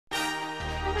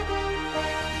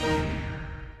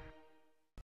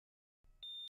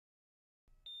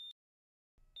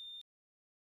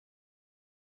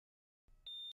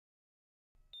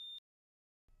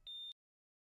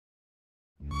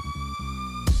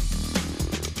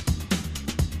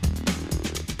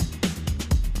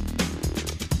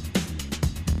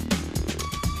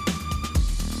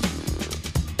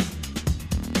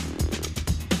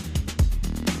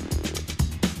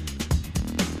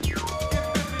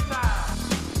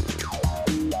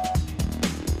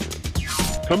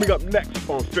Coming up next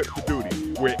on Fit for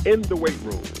Duty, we're in the weight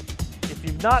room. If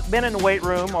you've not been in the weight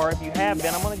room, or if you have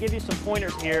been, I'm going to give you some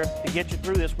pointers here to get you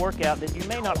through this workout that you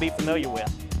may not be familiar with.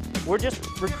 We're just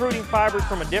recruiting fibers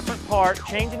from a different part,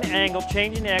 changing the angle,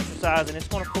 changing the exercise, and it's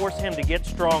going to force him to get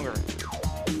stronger.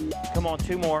 Come on,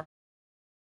 2 more.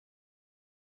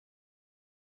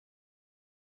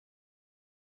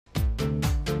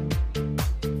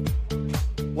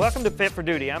 Welcome to Fit for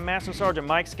Duty. I'm Master Sergeant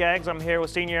Mike Skaggs. I'm here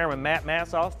with Senior Airman Matt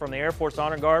Massoff from the Air Force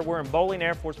Honor Guard. We're in Bowling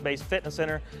Air Force Base Fitness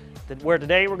Center, where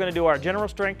today we're going to do our general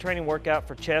strength training workout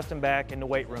for chest and back in the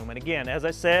weight room. And again, as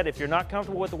I said, if you're not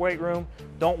comfortable with the weight room,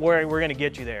 don't worry, we're going to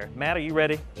get you there. Matt, are you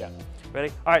ready? Yeah.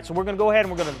 Ready? All right, so we're going to go ahead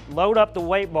and we're going to load up the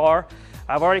weight bar.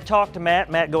 I've already talked to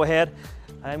Matt. Matt, go ahead.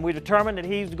 And we determined that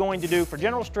he's going to do, for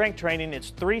general strength training,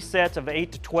 it's 3 sets of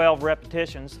 8 to 12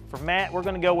 repetitions. For Matt, we're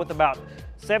going to go with about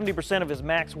 70% of his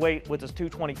max weight with his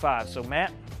 225. So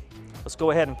Matt, let's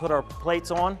go ahead and put our plates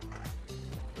on.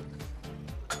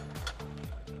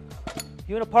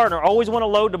 You and a partner always want to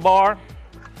load the bar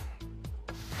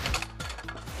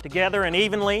together and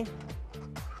evenly.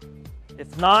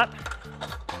 If not,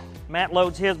 Matt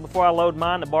loads his before I load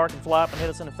mine. The bar can fly up and hit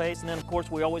us in the face. And then, of course,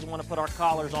 we always want to put our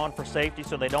collars on for safety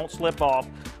so they don't slip off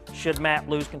should Matt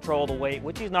lose control of the weight,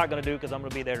 which he's not going to do because I'm going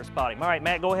to be there to spot him. All right,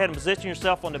 Matt, go ahead and position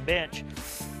yourself on the bench.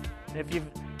 If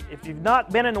you've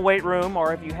not been in the weight room,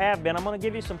 or if you have been, I'm going to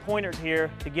give you some pointers here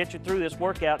to get you through this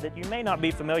workout that you may not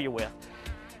be familiar with.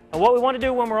 And what we want to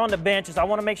do when we're on the bench is I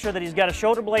want to make sure that he's got his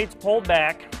shoulder blades pulled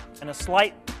back and a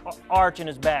slight arch in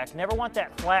his back. Never want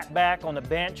that flat back on the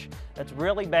bench. That's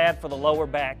really bad for the lower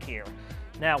back here.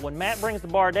 Now, when Matt brings the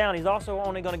bar down, he's also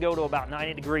only going to go to about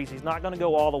 90 degrees. He's not going to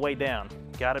go all the way down.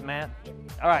 Got it, Matt?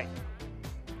 All right.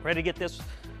 Ready to get this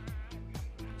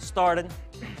started?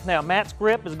 Now, Matt's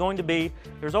grip is going to be,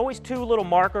 there's always 2 little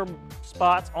marker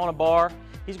spots on a bar.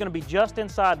 He's going to be just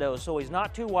inside those, so he's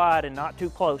not too wide and not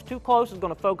too close. Too close is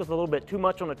going to focus a little bit too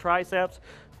much on the triceps.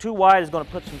 Too wide is going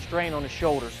to put some strain on the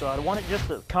shoulders. So I want it just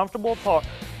a comfortable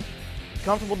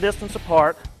distance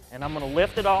apart, and I'm going to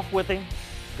lift it off with him.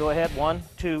 Go ahead, 1,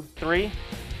 2, 3.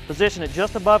 Position it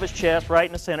just above his chest, right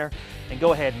in the center, and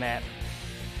go ahead, Matt.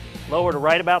 Lower to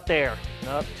right about there.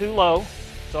 Not too low,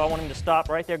 so I want him to stop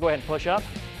right there. Go ahead and push up.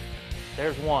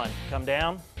 There's 1. Come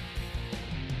down.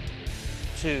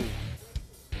 2.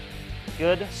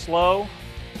 Good, slow.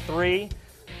 3.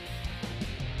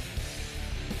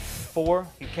 4.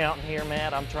 You counting here,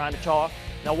 Matt? I'm trying to talk.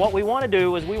 Now what we want to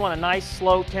do is we want a nice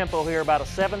slow tempo here, about a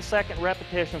 7-second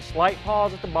repetition, slight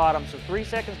pause at the bottom, so 3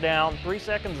 seconds down, 3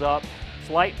 seconds up,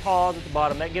 slight pause at the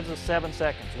bottom. That gives us 7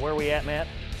 seconds. Where are we at, Matt?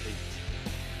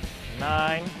 8,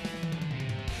 9,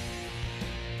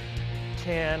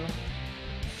 10,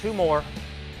 2 more,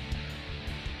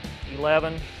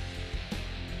 11,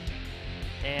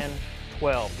 and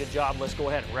 12. Good job. Let's go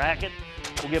ahead and rack it.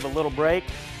 We'll give a little break.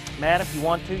 Matt, if you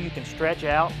want to, you can stretch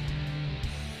out.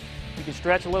 You can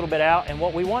stretch a little bit out, and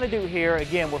what we want to do here,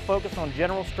 again, we're focused on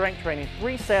general strength training,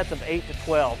 3 sets of 8 to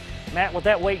 12. Matt, was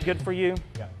that weight good for you?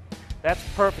 Yeah. That's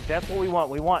perfect. That's what we want.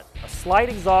 We want a slight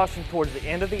exhaustion towards the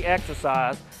end of the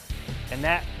exercise, and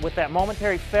that, with that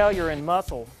momentary failure in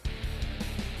muscle,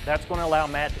 that's going to allow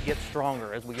Matt to get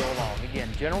stronger as we go along. Again,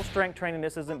 general strength training,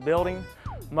 this isn't building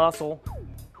muscle.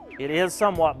 It is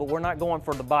somewhat, but we're not going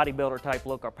for the bodybuilder type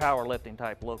look or powerlifting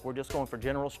type look. We're just going for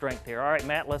general strength here. All right,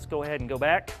 Matt, let's go ahead and go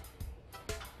back.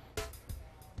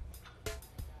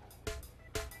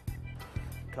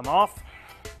 Come off,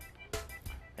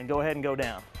 and go ahead and go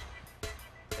down.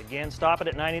 Again, stop it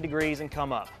at 90 degrees and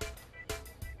come up.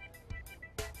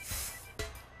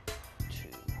 2,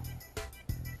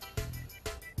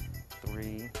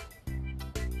 3,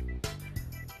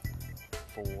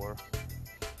 4,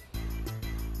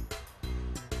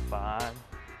 5,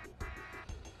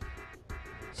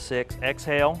 6,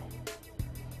 exhale.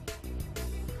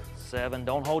 7,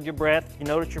 don't hold your breath. You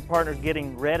notice your partner's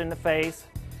getting red in the face.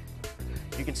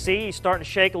 You can see he's starting to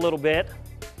shake a little bit.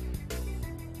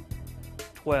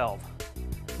 12.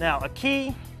 Now, a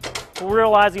key for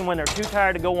realizing when they're too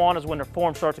tired to go on is when their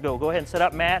form starts to go. Go ahead and sit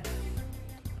up, Matt.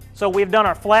 So we've done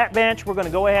our flat bench. We're going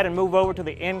to go ahead and move over to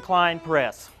the incline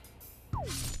press.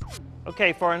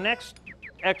 Okay, for our next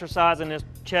exercise in this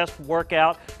chest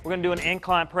workout, we're going to do an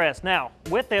incline press. Now,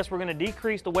 with this, we're going to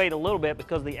decrease the weight a little bit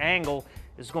because the angle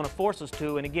is going to force us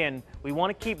to. And again, we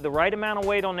want to keep the right amount of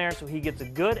weight on there so he gets a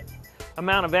good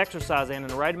amount of exercise in and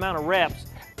the right amount of reps,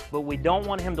 but we don't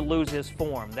want him to lose his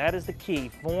form. That is the key.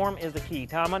 Form is the key.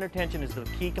 Time under tension is the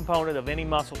key component of any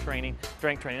muscle training,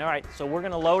 strength training. All right, so we're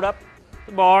going to load up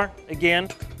the bar again.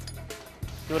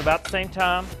 Do it about the same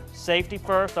time. Safety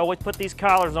first. Always put these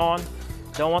collars on.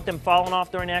 Don't want them falling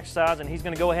off during the exercise, and he's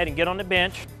going to go ahead and get on the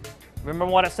bench. Remember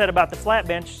what I said about the flat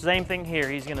bench? Same thing here.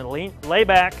 He's going to lay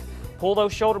back, pull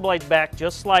those shoulder blades back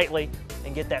just slightly,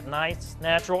 and get that nice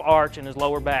natural arch in his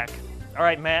lower back. All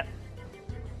right, Matt,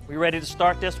 we ready to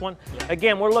start this one? Yeah.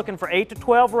 Again, we're looking for 8 to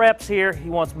 12 reps here. He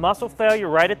wants muscle failure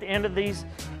right at the end of this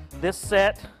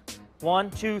set.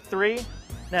 1, 2, 3.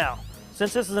 Now,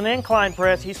 since this is an incline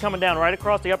press, he's coming down right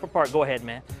across the upper part. Go ahead,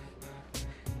 man.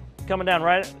 Coming down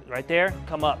right there,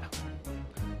 come up.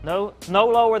 No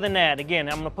lower than that. Again,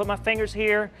 I'm going to put my fingers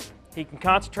here. He can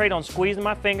concentrate on squeezing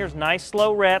my fingers. Nice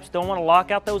slow reps. Don't want to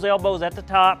lock out those elbows at the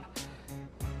top.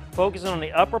 Focusing on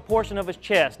the upper portion of his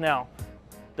chest. Now,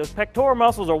 those pectoral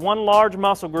muscles are one large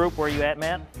muscle group. Where are you at,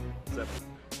 Matt? 7.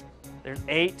 There's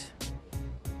 8.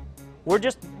 We're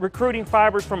just recruiting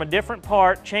fibers from a different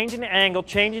part, changing the angle,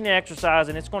 changing the exercise,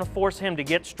 and it's going to force him to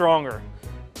get stronger.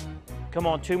 Come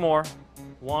on, 2 more.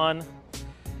 1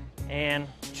 and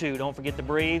 2. Don't forget to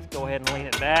breathe. Go ahead and lean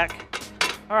it back.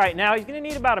 All right, now he's going to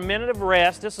need about a minute of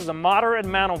rest. This is a moderate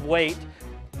amount of weight.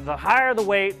 The higher the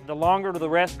weight, the longer the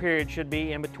rest period should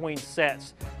be in between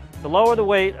sets. The lower the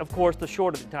weight, of course, the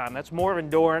shorter the time. That's more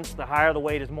endurance. The higher the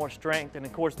weight is more strength. And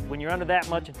of course, when you're under that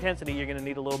much intensity, you're going to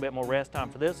need a little bit more rest time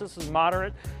for this. This is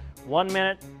moderate, 1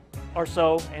 minute or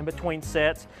so in between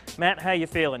sets. Matt, how you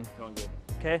feeling? Going good.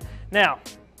 Okay. Now,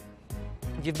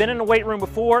 if you've been in the weight room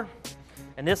before,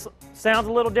 and this sounds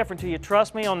a little different to you,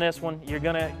 trust me on this one, you're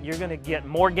gonna get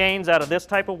more gains out of this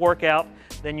type of workout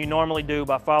than you normally do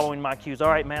by following my cues. All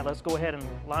right, Matt, let's go ahead and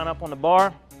line up on the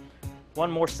bar. 1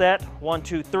 more set. 1,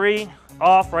 2, 3.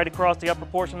 Off right across the upper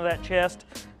portion of that chest,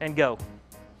 and go.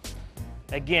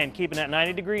 Again, keeping that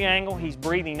 90-degree angle. He's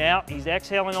breathing out. He's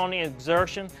exhaling on the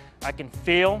exertion. I can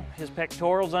feel his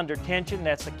pectorals under tension.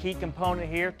 That's the key component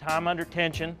here, time under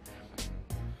tension.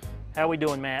 How we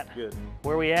doing, Matt? Good.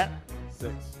 Where we at?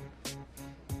 6.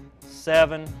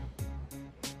 7.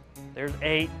 There's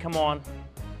 8. Come on.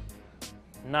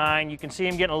 9. You can see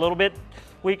him getting a little bit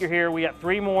weaker here. We got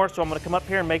 3 more, so I'm going to come up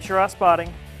here and make sure I spot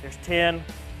him. There's 10.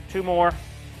 2 more.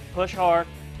 Push hard.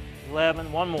 11.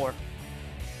 1 more.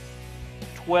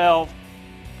 12.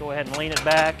 Go ahead and lean it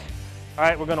back. All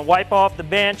right, we're going to wipe off the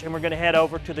bench, and we're going to head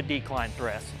over to the decline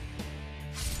press.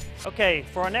 Okay,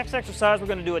 for our next exercise, we're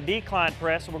going to do a decline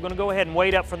press, so we're going to go ahead and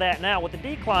weight up for that. Now, with the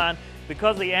decline,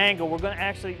 because of the angle, we're going to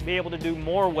actually be able to do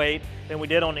more weight than we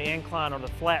did on the incline or the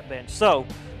flat bench. So,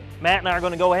 Matt and I are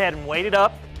going to go ahead and weight it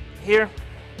up here.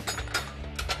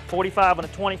 45 and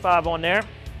a 25 on there.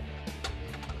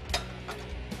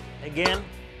 Again,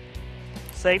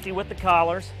 safety with the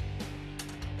collars.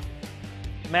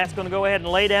 Matt's going to go ahead and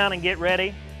lay down and get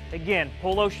ready. Again,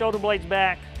 pull those shoulder blades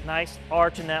back. Nice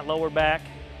arch in that lower back.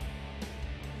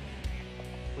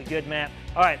 We good, Matt?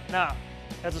 All right, now,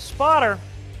 as a spotter,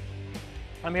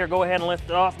 I'm here. Go ahead and lift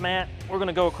it off, Matt. We're going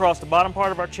to go across the bottom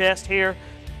part of our chest here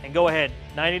and go ahead.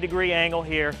 90-degree angle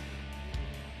here.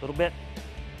 A little bit.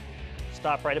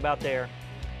 Stop right about there.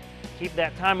 Keep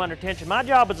that time under tension. My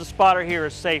job as a spotter here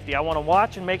is safety. I want to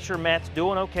watch and make sure Matt's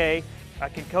doing okay. I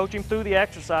can coach him through the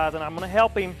exercise, and I'm going to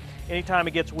help him anytime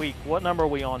he gets weak. What number are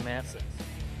we on, Matt? 6.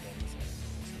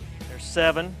 There's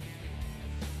 7.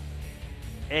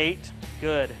 8.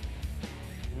 Good.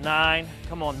 9.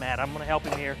 Come on, Matt. I'm going to help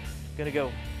him here. Going to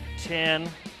go 10.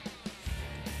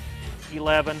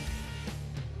 11.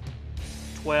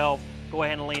 12. Go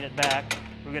ahead and lean it back.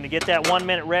 We're going to get that 1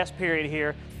 minute rest period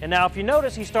here. And now if you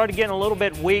notice, he started getting a little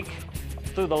bit weak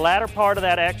through the latter part of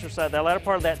that exercise, the latter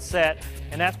part of that set,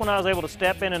 and that's when I was able to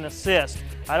step in and assist.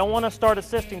 I don't want to start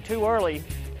assisting too early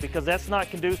because that's not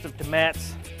conducive to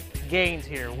Matt's gains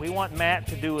here. We want Matt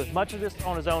to do as much of this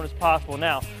on his own as possible.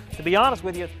 Now, to be honest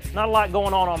with you, not a lot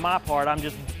going on my part. I'm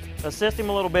just assisting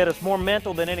him a little bit. It's more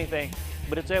mental than anything,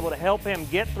 but it's able to help him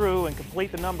get through and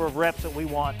complete the number of reps that we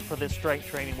want for this strength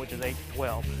training, which is 8 to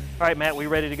 12. All right, Matt, we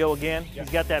ready to go again? Yeah.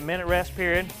 He's got that minute rest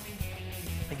period.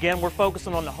 Again, we're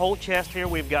focusing on the whole chest here.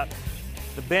 We've got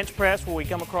the bench press where we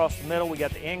come across the middle. We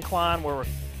got the incline where we're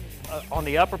on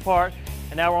the upper part.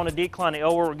 And now we're on the decline, where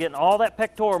we're getting all that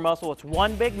pectoral muscle. It's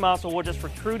one big muscle. We're just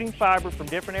recruiting fiber from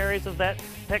different areas of that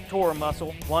pectoral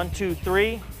muscle. 1, 2,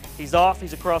 3. He's off.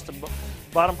 He's across the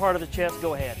bottom part of the chest.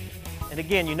 Go ahead. And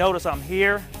again, you notice I'm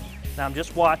here. Now I'm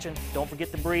just watching. Don't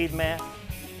forget to breathe, Matt.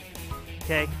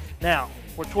 Okay. Now,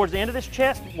 we're towards the end of this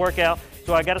chest workout,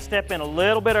 so I got to step in a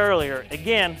little bit earlier.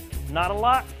 Again, not a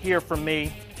lot here from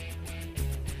me.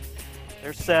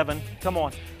 There's 7. Come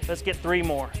on. Let's get 3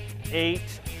 more. 8.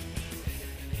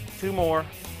 2 more.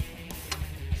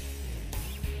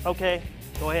 Okay,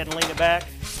 go ahead and lean it back.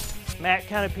 Matt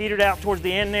kind of petered out towards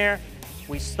the end there.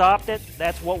 We stopped it.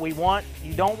 That's what we want.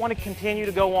 You don't want to continue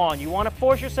to go on. You want to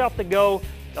force yourself to go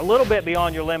a little bit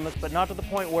beyond your limits, but not to the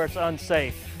point where it's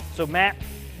unsafe. So Matt,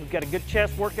 we've got a good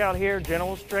chest workout here,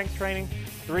 general strength training,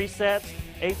 3 sets,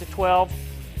 8 to 12.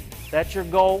 That's your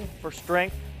goal for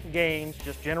strength gains,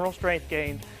 just general strength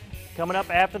gains. Coming up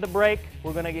after the break,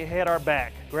 we're going to hit our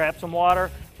back. Grab some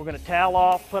water, we're going to towel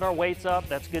off, put our weights up.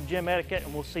 That's good gym etiquette,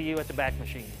 and we'll see you at the back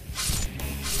machine.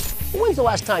 When's the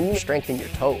last time you strengthened your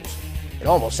toes? It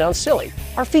almost sounds silly.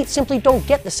 Our feet simply don't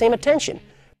get the same attention.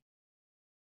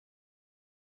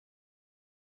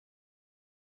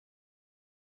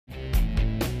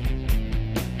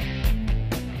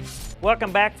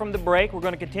 Welcome back from the break. We're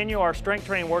going to continue our strength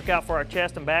training workout for our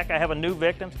chest and back. I have a new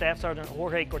victim, Staff Sergeant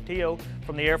Jorge Cortillo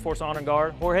from the Air Force Honor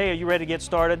Guard. Jorge, are you ready to get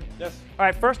started? Yes. All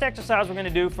right, first exercise we're going to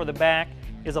do for the back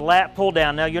is a lat pull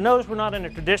down. Now you'll notice we're not in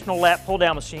a traditional lat pull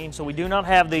down machine, so we do not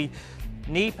have the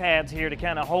knee pads here to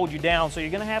kind of hold you down. So you're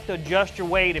going to have to adjust your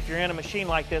weight if you're in a machine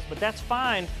like this, but that's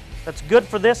fine. That's good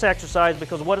for this exercise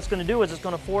because what it's going to do is it's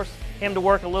going to force him to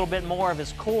work a little bit more of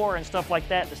his core and stuff like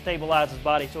that to stabilize his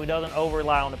body so he doesn't over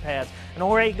rely on the pads. And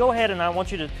Jorge, go ahead and I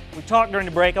want you to, we talked during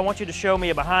the break, I want you to show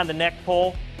me a behind the neck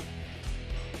pull.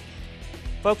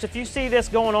 Folks, if you see this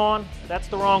going on, that's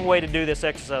the wrong way to do this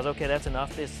exercise. Okay, that's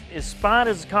enough. His spine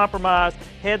is compromised,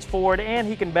 head's forward, and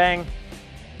he can bang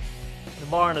the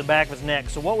bar into the back of his neck.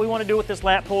 So what we want to do with this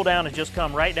lat pull down is just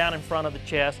come right down in front of the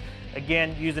chest.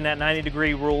 Again, using that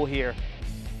 90-degree rule here.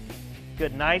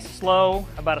 Good, nice, slow,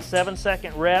 about a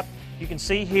 7-second rep. You can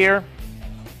see here,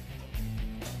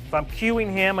 if I'm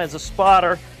cueing him as a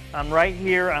spotter, I'm right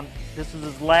here. This is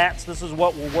his lats. This is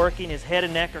what we're working. His head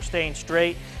and neck are staying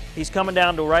straight. He's coming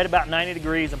down to right about 90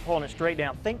 degrees and pulling it straight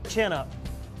down. Think chin up.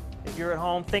 If you're at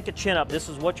home, think a chin up. This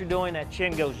is what you're doing. That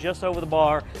chin goes just over the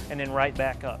bar and then right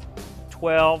back up.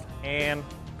 12, and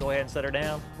go ahead and set her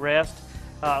down. Rest.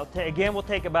 Again, we'll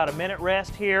take about a minute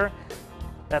rest here.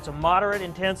 That's a moderate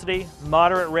intensity,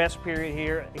 moderate rest period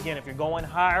here. Again, if you're going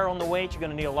higher on the weight, you're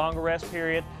going to need a longer rest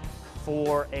period.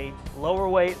 For a lower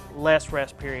weight, less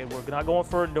rest period. We're not going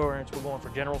for endurance, we're going for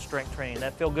general strength training.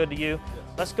 That feel good to you? Yes.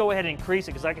 Let's go ahead and increase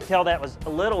it because I can tell that was a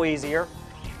little easier.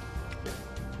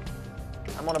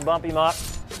 I'm going to bump him up.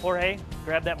 Jorge,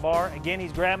 grab that bar. Again,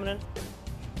 he's grabbing it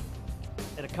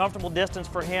at a comfortable distance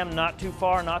for him, not too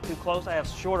far, not too close. I have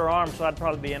shorter arms, so I'd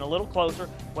probably be in a little closer.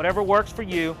 Whatever works for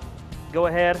you, go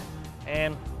ahead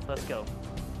and let's go.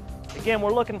 Again,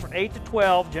 we're looking for 8 to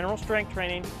 12, general strength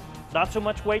training. Not so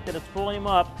much weight that it's pulling him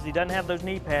up because he doesn't have those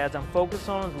knee pads. I'm focused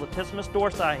on his latissimus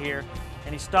dorsi here,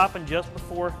 and he's stopping just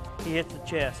before he hits the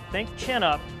chest. Think chin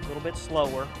up, a little bit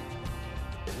slower.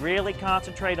 Really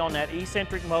concentrate on that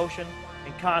eccentric motion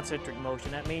and concentric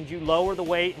motion. That means you lower the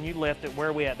weight and you lift it. Where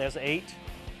are we at? There's 8.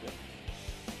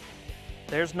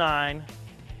 There's 9.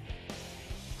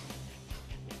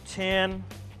 10.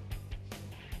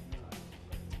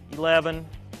 11.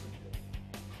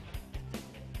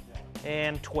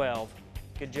 And 12.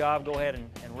 Good job. Go ahead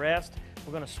and rest.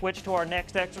 We're going to switch to our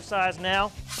next exercise now.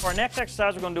 For our next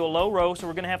exercise, we're going to do a low row, so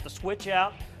we're going to have to switch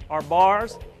out our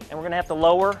bars, and we're going to have to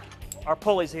lower our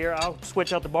pulleys here. I'll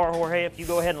switch out the bar, Jorge, if you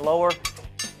go ahead and lower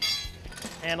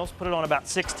handles. Put it on about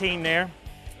 16 there.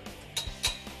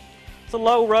 It's a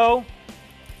low row.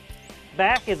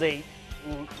 Back is a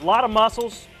lot of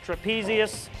muscles,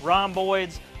 trapezius,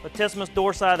 rhomboids, latissimus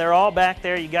dorsi, they're all back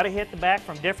there. You got to hit the back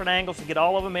from different angles to get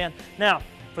all of them in. Now,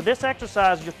 for this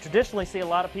exercise, you traditionally see a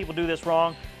lot of people do this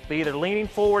wrong. They're either leaning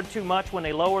forward too much when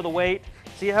they lower the weight.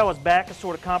 See how his back is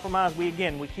sort of compromised? We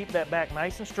keep that back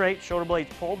nice and straight, shoulder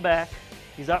blades pulled back.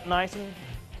 He's up nice and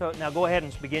so. Now go ahead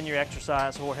and begin your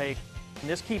exercise, Jorge. And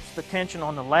this keeps the tension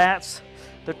on the lats,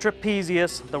 the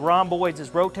trapezius, the rhomboids, his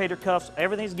rotator cuffs,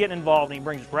 everything's getting involved, and he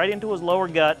brings it right into his lower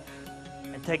gut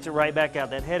and takes it right back out.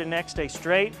 That head and neck stay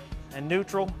straight and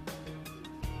neutral.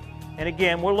 And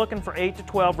again, we're looking for 8 to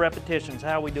 12 repetitions.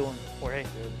 How are we doing, Jorge?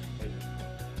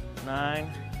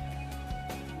 9,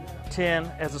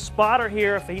 10. As a spotter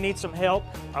here, if he needs some help,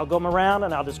 I'll go around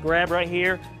and I'll just grab right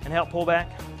here and help pull back.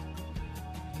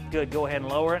 Good, go ahead and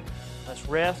lower it. Let's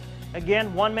rest.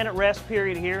 Again, 1 minute rest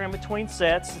period here in between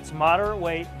sets. It's moderate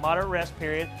weight, moderate rest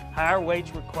period. Higher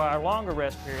weights require longer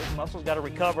rest periods. Muscles got to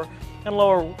recover. And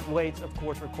lower weights, of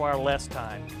course, require less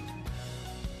time.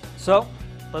 So,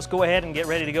 let's go ahead and get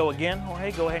ready to go again.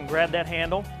 Jorge, go ahead and grab that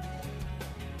handle.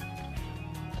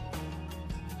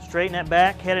 Straighten that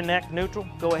back, head and neck neutral.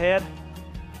 Go ahead.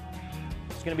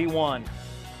 It's going to be 1.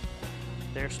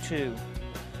 There's 2.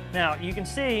 Now, you can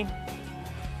see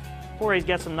Jorge's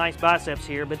got some nice biceps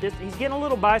here, but he's getting a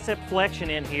little bicep flexion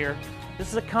in here. This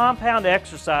is a compound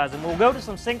exercise, and we'll go to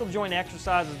some single joint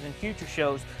exercises in future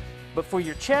shows. But for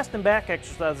your chest and back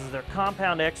exercises, they're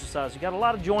compound exercises. You got a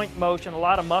lot of joint motion, a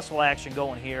lot of muscle action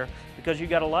going here because you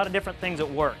got a lot of different things at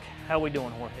work. How are we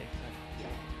doing, Jorge?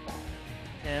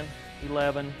 10,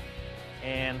 11,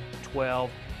 and 12.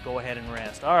 Go ahead and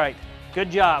rest. All right, good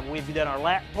job. We've done our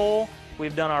lat pull.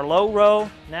 We've done our low row.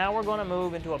 Now we're going to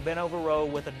move into a bent over row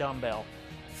with a dumbbell.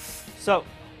 So,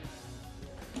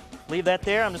 leave that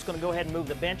there. I'm just going to go ahead and move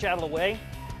the bench out of the way.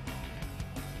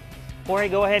 Jorge,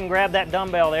 go ahead and grab that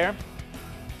dumbbell there.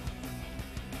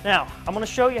 Now, I'm going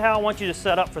to show you how I want you to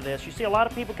set up for this. You see a lot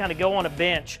of people kind of go on a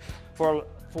bench for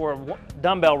a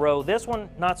dumbbell row. This one,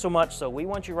 not so much so. We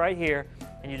want you right here,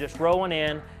 and you're just rolling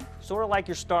in, sort of like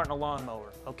you're starting a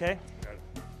lawnmower, okay?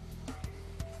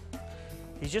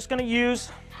 He's just going to use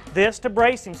this to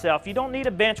brace himself. You don't need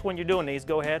a bench when you're doing these.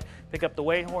 Go ahead, pick up the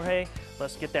weight, Jorge.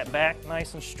 Let's get that back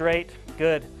nice and straight.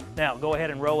 Good. Now, go ahead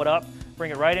and roll it up.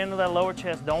 Bring it right into that lower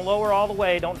chest. Don't lower all the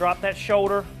way. Don't drop that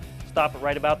shoulder. Stop it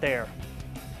right about there.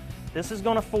 This is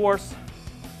going to force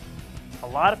a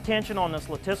lot of tension on this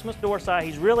latissimus dorsi.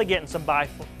 He's really getting some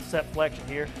bicep flexion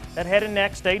here. That head and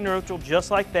neck stay neutral just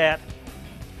like that.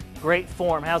 Great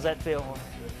form. How's that feel, Jorge?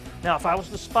 Now, if I was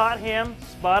to spot him,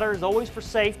 spotter is always for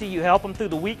safety. You help him through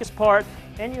the weakest part,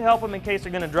 and you help him in case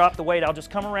they're going to drop the weight. I'll just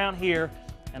come around here,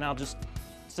 and I'll just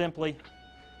simply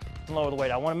lower the weight.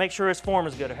 I want to make sure his form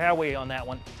is good. How are we on that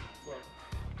one?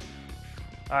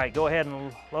 All right, go ahead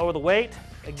and lower the weight.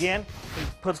 Again, he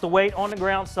puts the weight on the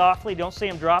ground softly. Don't see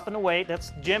him dropping the weight.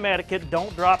 That's gym etiquette.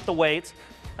 Don't drop the weights.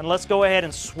 And let's go ahead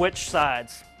and switch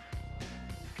sides.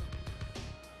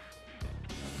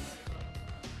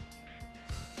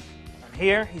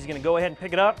 Here, he's going to go ahead and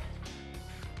pick it up.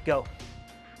 Go.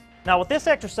 Now with this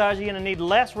exercise, you're going to need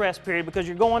less rest period because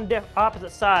you're going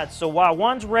opposite sides. So while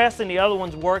one's resting, the other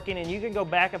one's working, and you can go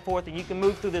back and forth and you can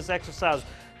move through this exercise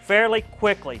fairly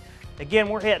quickly. Again,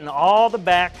 we're hitting all the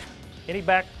back, any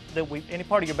part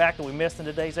of your back that we missed in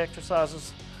today's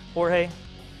exercises. Jorge,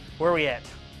 where are we at?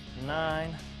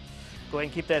 9. Go ahead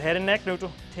and keep that head and neck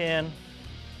neutral. 10,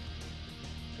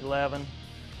 11,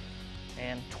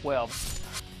 and 12.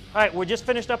 All right, we just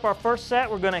finished up our first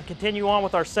set. We're going to continue on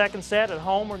with our second set. At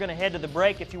home, we're going to head to the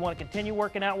break. If you want to continue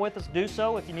working out with us, do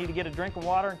so. If you need to get a drink of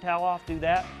water and towel off, do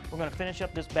that. We're going to finish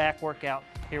up this back workout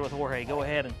here with Jorge. Go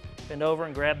ahead and bend over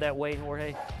and grab that weight,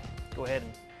 Jorge. Go ahead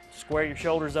and square your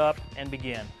shoulders up and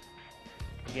begin.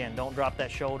 Again, don't drop that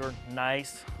shoulder.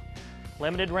 Nice.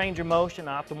 Limited range of motion,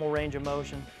 optimal range of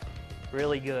motion.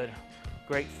 Really good.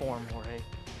 Great form, Jorge.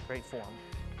 Great form.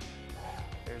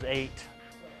 There's 8,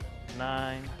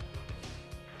 9,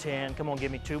 10, come on,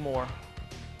 give me 2 more.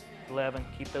 11,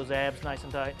 keep those abs nice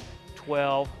and tight.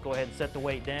 12, go ahead and set the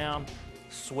weight down.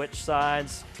 Switch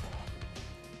sides.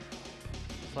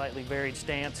 Slightly varied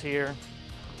stance here.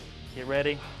 Get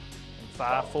ready.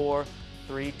 5, 4,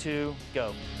 3, 2,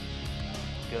 go.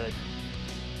 Good.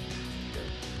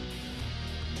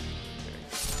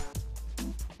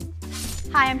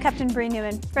 Hi, I'm Captain Bree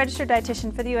Newman, registered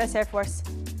dietitian for the U.S. Air Force.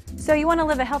 So you want to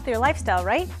live a healthier lifestyle,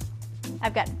 right?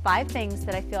 I've got 5 things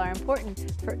that I feel are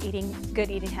important for eating good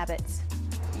eating habits.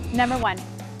 Number 1,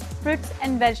 fruits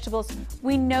and vegetables.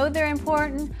 We know they're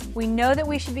important. We know that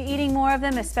we should be eating more of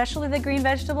them, especially the green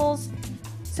vegetables.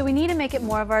 So we need to make it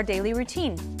more of our daily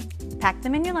routine. Pack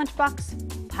them in your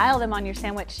lunchbox, pile them on your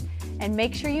sandwich, and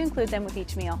make sure you include them with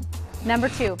each meal. Number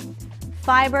 2,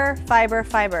 fiber, fiber,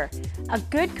 fiber. A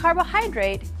good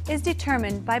carbohydrate is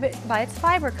determined by its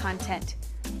fiber content.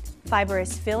 Fiber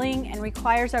is filling and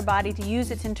requires our body to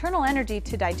use its internal energy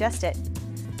to digest it.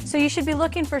 So you should be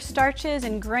looking for starches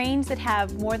and grains that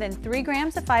have more than 3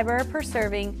 grams of fiber per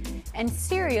serving and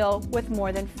cereal with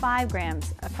more than 5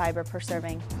 grams of fiber per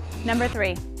serving. Number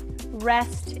 3,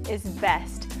 rest is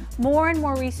best. More and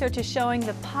more research is showing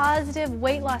the positive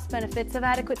weight loss benefits of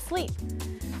adequate sleep.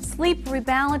 Sleep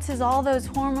rebalances all those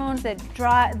hormones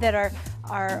that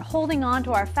are holding on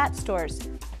to our fat stores.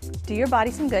 Do your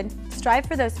body some good. Strive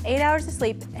for those 8 hours of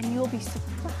sleep and you will be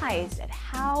surprised at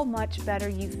how much better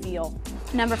you feel.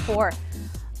 Number 4,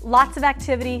 lots of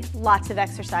activity, lots of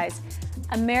exercise.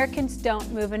 Americans don't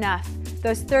move enough.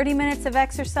 Those 30 minutes of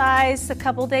exercise a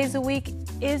couple days a week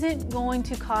isn't going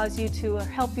to cause you to or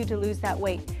help you to lose that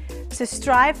weight. So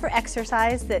strive for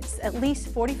exercise that's at least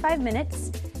 45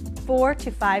 minutes, 4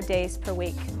 to 5 days per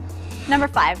week. Number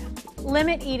 5,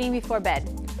 limit eating before bed.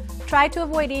 Try to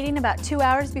avoid eating about 2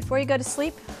 hours before you go to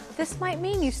sleep. This might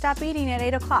mean you stop eating at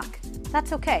 8 o'clock.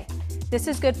 That's okay. This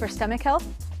is good for stomach health,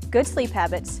 good sleep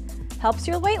habits, helps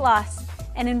your weight loss,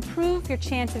 and improve your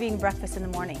chance of eating breakfast in the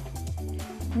morning.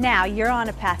 Now you're on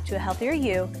a path to a healthier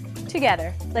you.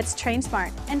 Together, let's train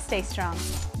smart and stay strong.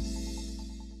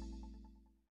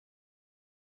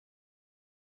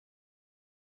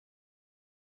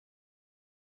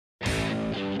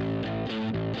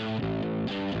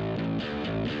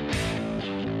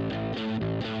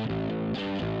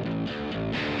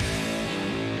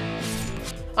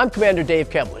 I'm Commander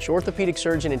Dave Kevlish, orthopedic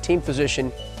surgeon and team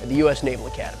physician at the U.S. Naval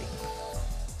Academy.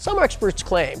 Some experts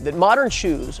claim that modern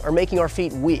shoes are making our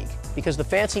feet weak because the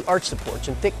fancy arch supports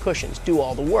and thick cushions do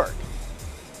all the work.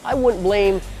 I wouldn't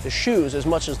blame the shoes as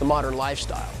much as the modern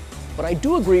lifestyle, but I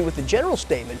do agree with the general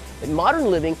statement that modern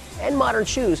living and modern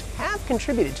shoes have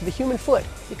contributed to the human foot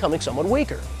becoming somewhat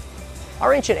weaker.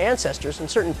 Our ancient ancestors and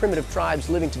certain primitive tribes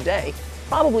living today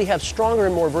probably have stronger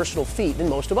and more versatile feet than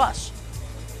most of us.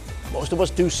 Most of us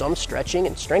do some stretching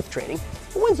and strength training,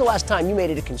 but when's the last time you made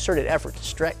it a concerted effort to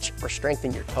stretch or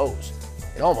strengthen your toes?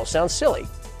 It almost sounds silly,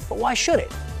 but why should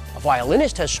it? A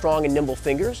violinist has strong and nimble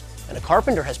fingers, and a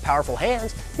carpenter has powerful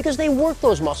hands because they work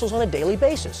those muscles on a daily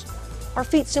basis. Our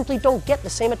feet simply don't get the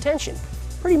same attention.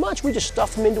 Pretty much we just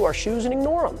stuff them into our shoes and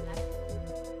ignore them.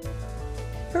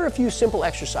 Here are a few simple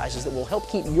exercises that will help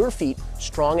keep your feet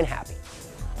strong and happy.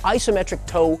 Isometric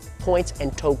toe points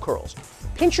and toe curls.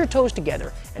 Pinch your toes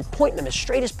together and point them as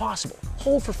straight as possible.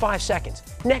 Hold for 5 seconds.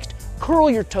 Next, curl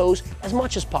your toes as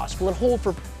much as possible and hold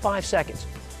for 5 seconds.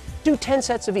 Do 10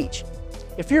 sets of each.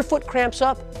 If your foot cramps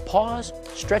up, pause,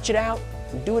 stretch it out,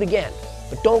 and do it again.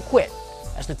 But don't quit.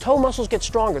 As the toe muscles get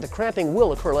stronger, the cramping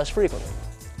will occur less frequently.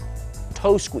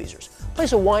 Toe squeezers.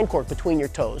 Place a wine cork between your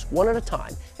toes, one at a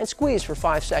time, and squeeze for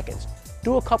 5 seconds.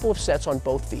 Do a couple of sets on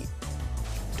both feet.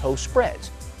 Toe spreads.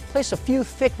 Place a few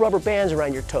thick rubber bands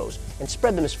around your toes and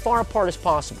spread them as far apart as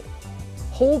possible.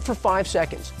 Hold for 5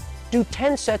 seconds. Do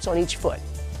 10 sets on each foot.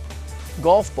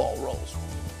 Golf ball rolls.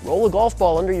 Roll a golf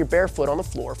ball under your bare foot on the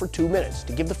floor for 2 minutes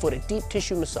to give the foot a deep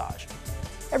tissue massage.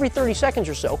 Every 30 seconds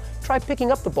or so, try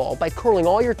picking up the ball by curling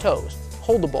all your toes.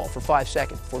 Hold the ball for 5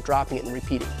 seconds before dropping it and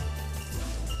repeating.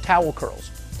 Towel curls.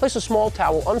 Place a small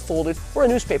towel unfolded or a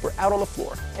newspaper out on the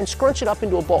floor and scrunch it up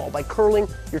into a ball by curling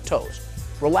your toes.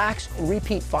 Relax and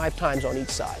repeat 5 times on each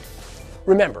side.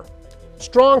 Remember,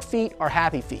 strong feet are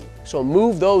happy feet, so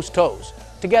move those toes.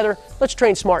 Together, let's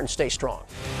train smart and stay strong.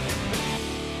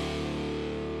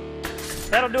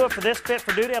 That'll do it for this Fit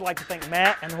for Duty. I'd like to thank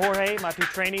Matt and Jorge, my 2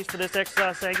 trainees, for this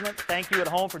exercise segment. Thank you at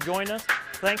home for joining us.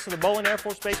 Thanks to the Bowling Air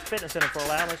Force Base Fitness Center for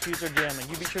allowing us to use their gym. And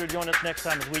you be sure to join us next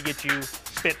time as we get you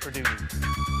fit for duty.